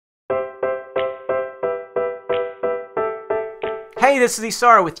Hey, this is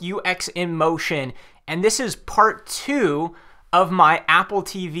Issara with UX in Motion, and this is part 2 of my Apple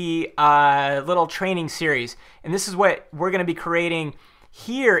TV little training series. And this is what we're going to be creating.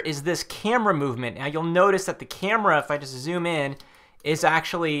 Here is this camera movement. Now you'll notice that the camera, if I just zoom in, is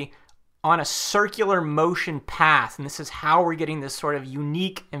actually on a circular motion path, and this is how we're getting this sort of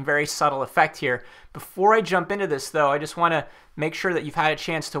unique and very subtle effect here. Before I jump into this though, I just want to make sure that you've had a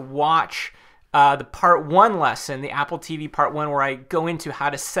chance to watch the part 1 lesson, the Apple TV part 1, where I go into how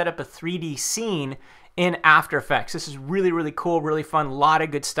to set up a 3D scene in After Effects. This is really, really cool, really fun, a lot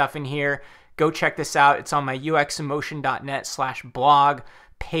of good stuff in here. Go check this out. It's on my uxinmotion.net/blog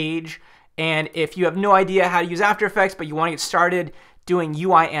page. And if you have no idea how to use After Effects, but you want to get started doing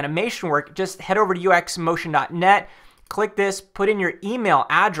UI animation work, just head over to uxinmotion.net, click this, put in your email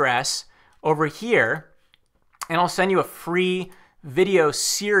address over here, and I'll send you a free video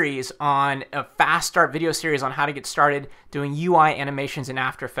series on a fast start video series on how to get started doing UI animations in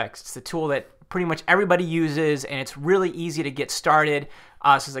After Effects. It's the tool that pretty much everybody uses, and it's really easy to get started.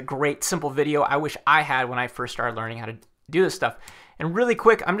 This is a great simple video I wish I had when I first started learning how to do this stuff. And really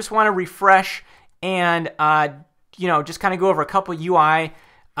quick, I just want to refresh and just kind of go over a couple UI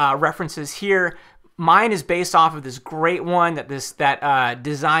references here. Mine is based off of this great one that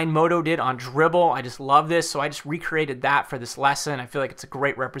Design Moto did on Dribble. I just love this, so I just recreated that for this lesson. I feel like it's a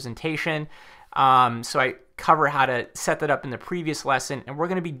great representation. So I cover how to set that up in the previous lesson, and we're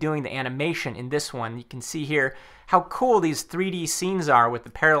going to be doing the animation in this one. You can see here how cool these 3D scenes are with the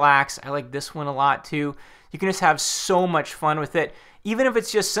parallax. I like this one a lot too. You can just have so much fun with it, even if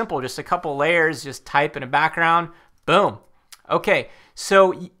it's just simple, just a couple layers, just type in a background, boom. Okay,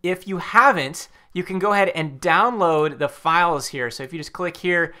 so if you haven't, you can go ahead and download the files here. So if you just click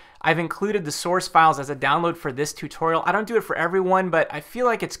here, I've included the source files as a download for this tutorial. I don't do it for everyone, but I feel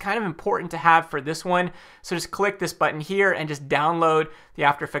like it's kind of important to have for this one. So just click this button here and just download the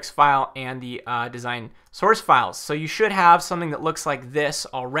After Effects file and the design source files. So you should have something that looks like this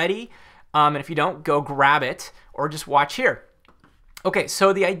already. And if you don't, go grab it or just watch here. Okay,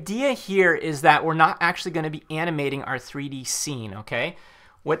 so the idea here is that we're not actually going to be animating our 3D scene, okay?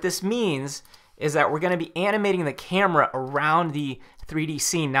 What this means is that we're going to be animating the camera around the 3D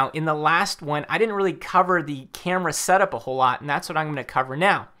scene. Now, in the last one, I didn't really cover the camera setup a whole lot, and that's what I'm going to cover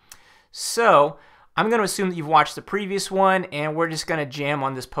now. So I'm going to assume that you've watched the previous one, and we're just going to jam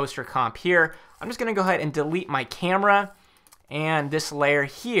on this poster comp here. I'm just going to go ahead and delete my camera and this layer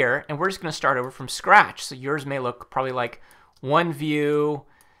here, and we're just going to start over from scratch. So yours may look probably like one view.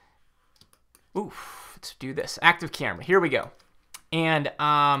 Oof, let's do this. Active camera. Here we go. And,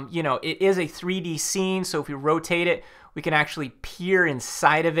 it is a 3D scene, so if we rotate it, we can actually peer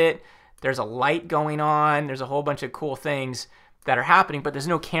inside of it. There's a light going on. There's a whole bunch of cool things that are happening, but there's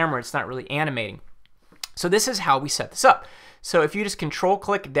no camera. It's not really animating. So this is how we set this up. So if you just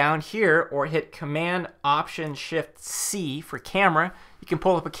control-click down here or hit Command-Option-Shift-C for camera, you can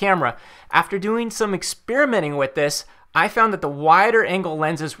pull up a camera. After doing some experimenting with this, I found that the wider angle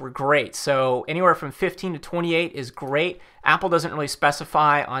lenses were great. So anywhere from 15 to 28 is great. Apple doesn't really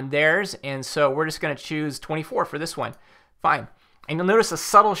specify on theirs, and so we're just going to choose 24 for this one. Fine. And you'll notice a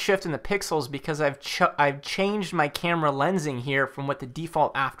subtle shift in the pixels because I've changed my camera lensing here from what the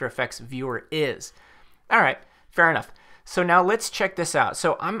default After Effects viewer is. All right, fair enough. So now let's check this out.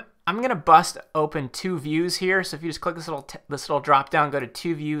 So I'm going to bust open 2 views here. So if you just click this little drop down, go to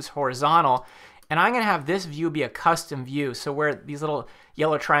 2 views horizontal. And I'm going to have this view be a custom view. So where these little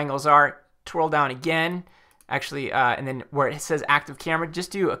yellow triangles are, twirl down again, actually, and then where it says active camera,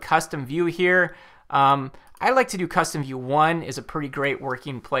 just do a custom view here. I like to do custom view 1 is a pretty great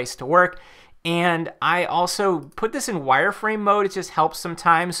working place to work. And I also put this in wireframe mode. It just helps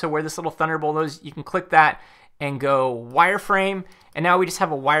sometimes. So where this little thunderbolt is, you can click that and go wireframe. And now we just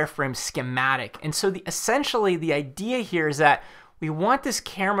have a wireframe schematic. And so essentially the idea here is that we want this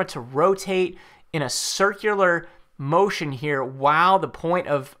camera to rotate in a circular motion here while the point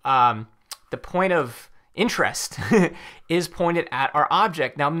of interest is pointed at our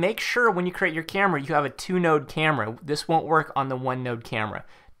object. Now make sure when you create your camera you have a 2-node camera. This won't work on the 1-node camera.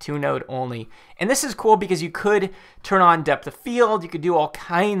 2-node only. And this is cool because you could turn on depth of field, you could do all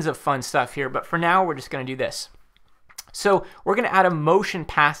kinds of fun stuff here, but for now we're just going to do this. So we're going to add a motion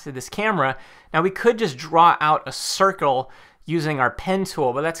path to this camera. Now we could just draw out a circle using our pen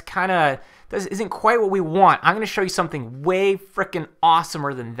tool, but that isn't quite what we want. I'm going to show you something way freaking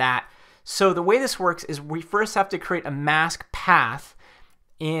awesomer than that. So the way this works is we first have to create a mask path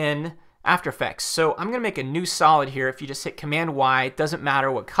in After Effects. So I'm going to make a new solid here. If you just hit Command Y, it doesn't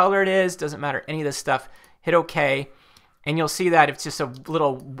matter what color it is, doesn't matter any of this stuff, hit OK, and you'll see that it's just a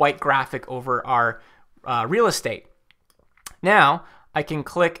little white graphic over our real estate. Now I can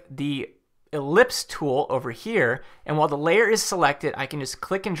click the ellipse tool over here, and while the layer is selected, I can just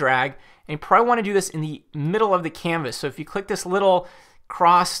click and drag, and you probably want to do this in the middle of the canvas. So if you click this little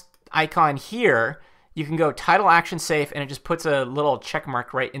cross icon here, you can go title action safe, and it just puts a little check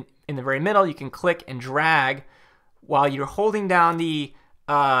mark right in the very middle. You can click and drag while you're holding down the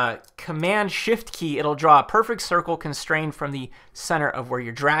Command Shift key. It'll draw a perfect circle constrained from the center of where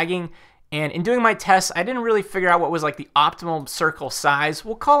you're dragging. And in doing my tests, I didn't really figure out what was like the optimal circle size.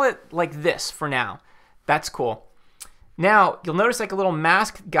 We'll call it like this for now. That's cool. Now you'll notice like a little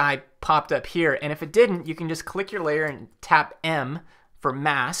mask guy popped up here, and if it didn't, you can just click your layer and tap M for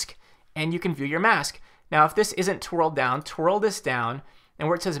mask, and you can view your mask. Now if this isn't twirled down, twirl this down, and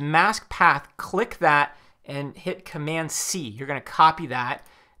where it says mask path, click that and hit Command C. You're going to copy that.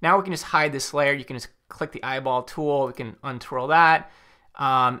 Now we can just hide this layer. You can just click the eyeball tool. We can untwirl that.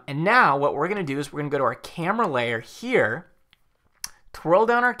 And now what we're going to do is we're going to go to our camera layer here, twirl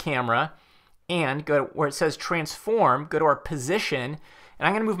down our camera, and go to where it says transform, go to our position, and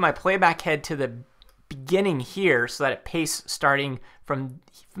I'm going to move my playback head to the beginning here so that it pastes starting from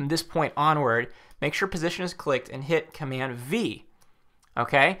this point onward. Make sure position is clicked and hit Command V.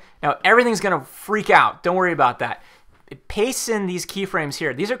 Okay, now everything's going to freak out. Don't worry about that. It pastes in these keyframes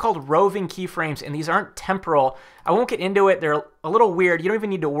here. These are called roving keyframes, and these aren't temporal. I won't get into it. They're a little weird. You don't even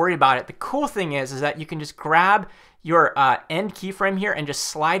need to worry about it. The cool thing is that you can just grab your end keyframe here and just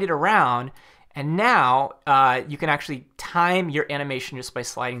slide it around, and now you can actually time your animation just by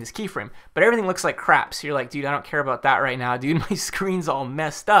sliding this keyframe. But everything looks like crap, so you're like, dude, I don't care about that right now. Dude, my screen's all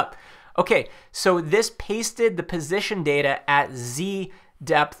messed up. Okay, so this pasted the position data at Z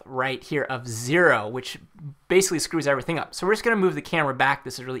depth right here of 0, which basically screws everything up. So we're just going to move the camera back.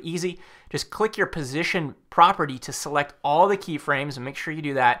 This is really easy. Just click your position property to select all the keyframes, and make sure you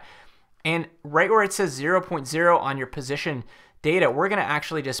do that. And right where it says 0.0 on your position data, we're going to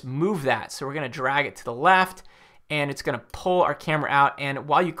actually just move that. So we're going to drag it to the left, and it's going to pull our camera out. And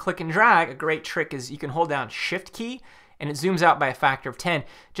while you click and drag, a great trick is you can hold down Shift key, and it zooms out by a factor of 10.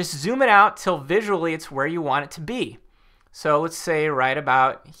 Just zoom it out till visually it's where you want it to be. So let's say right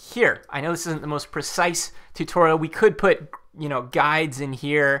about here. I know this isn't the most precise tutorial. We could put, guides in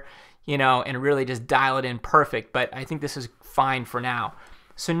here, and really just dial it in perfect, but I think this is fine for now.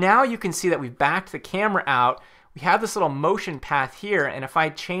 So now you can see that we've backed the camera out. We have this little motion path here, and if I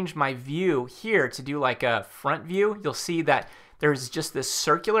change my view here to do like a front view, you'll see that there's just this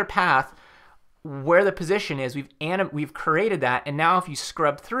circular path where the position is. We've created that, and now if you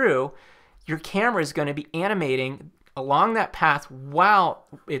scrub through, your camera is going to be animating along that path while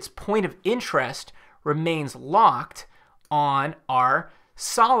its point of interest remains locked on our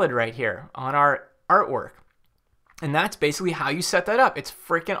solid right here, on our artwork. And that's basically how you set that up. It's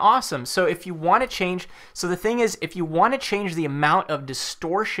freaking awesome. So if you want to change, so the thing is, if you want to change the amount of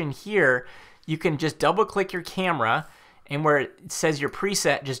distortion here, you can just double click your camera, and where it says your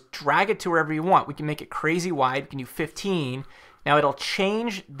preset, just drag it to wherever you want. We can make it crazy wide. We can do 15. Now it'll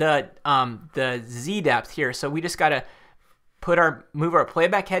change the Z depth here. So we just got to move our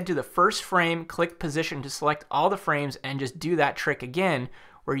playback head to the first frame, click position to select all the frames, and just do that trick again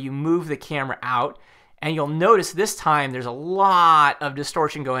where you move the camera out. And you'll notice this time there's a lot of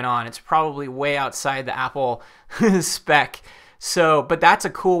distortion going on. It's probably way outside the Apple spec. So, but that's a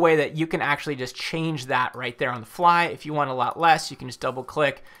cool way that you can actually just change that right there on the fly. If you want a lot less, you can just double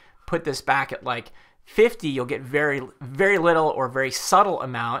click, put this back at like 50, you'll get very, very little or very subtle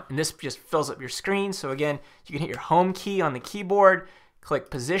amount, and this just fills up your screen. So again, you can hit your home key on the keyboard, click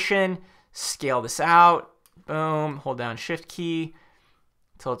position, scale this out, boom, hold down Shift key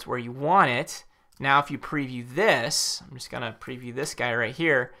until it's where you want it. Now if you preview this, I'm just gonna preview this guy right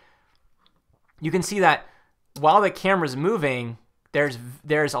here, you can see that while the camera's moving, there's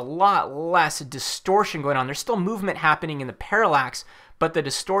a lot less distortion going on. There's still movement happening in the parallax, but the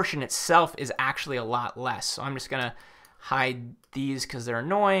distortion itself is actually a lot less. So I'm just gonna hide these because they're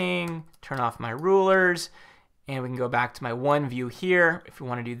annoying, turn off my rulers, and we can go back to my one view here. If we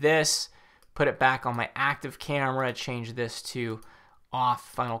want to do this, put it back on my active camera, change this to off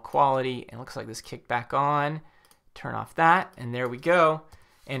final quality, and it looks like this kicked back on. Turn off that, and there we go.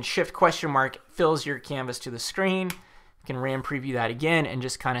 And Shift question mark fills your canvas to the screen. You can RAM preview that again and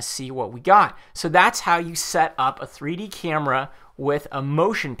just kind of see what we got. So that's how you set up a 3D camera with a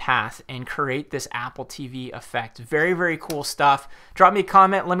motion path and create this Apple TV effect. Very, very cool stuff. Drop me a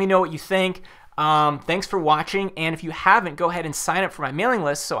comment. Let me know what you think. Thanks for watching. And if you haven't, go ahead and sign up for my mailing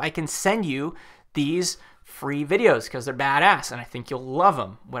list so I can send you these free videos because they're badass and I think you'll love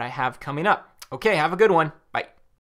them, what I have coming up. Okay, have a good one.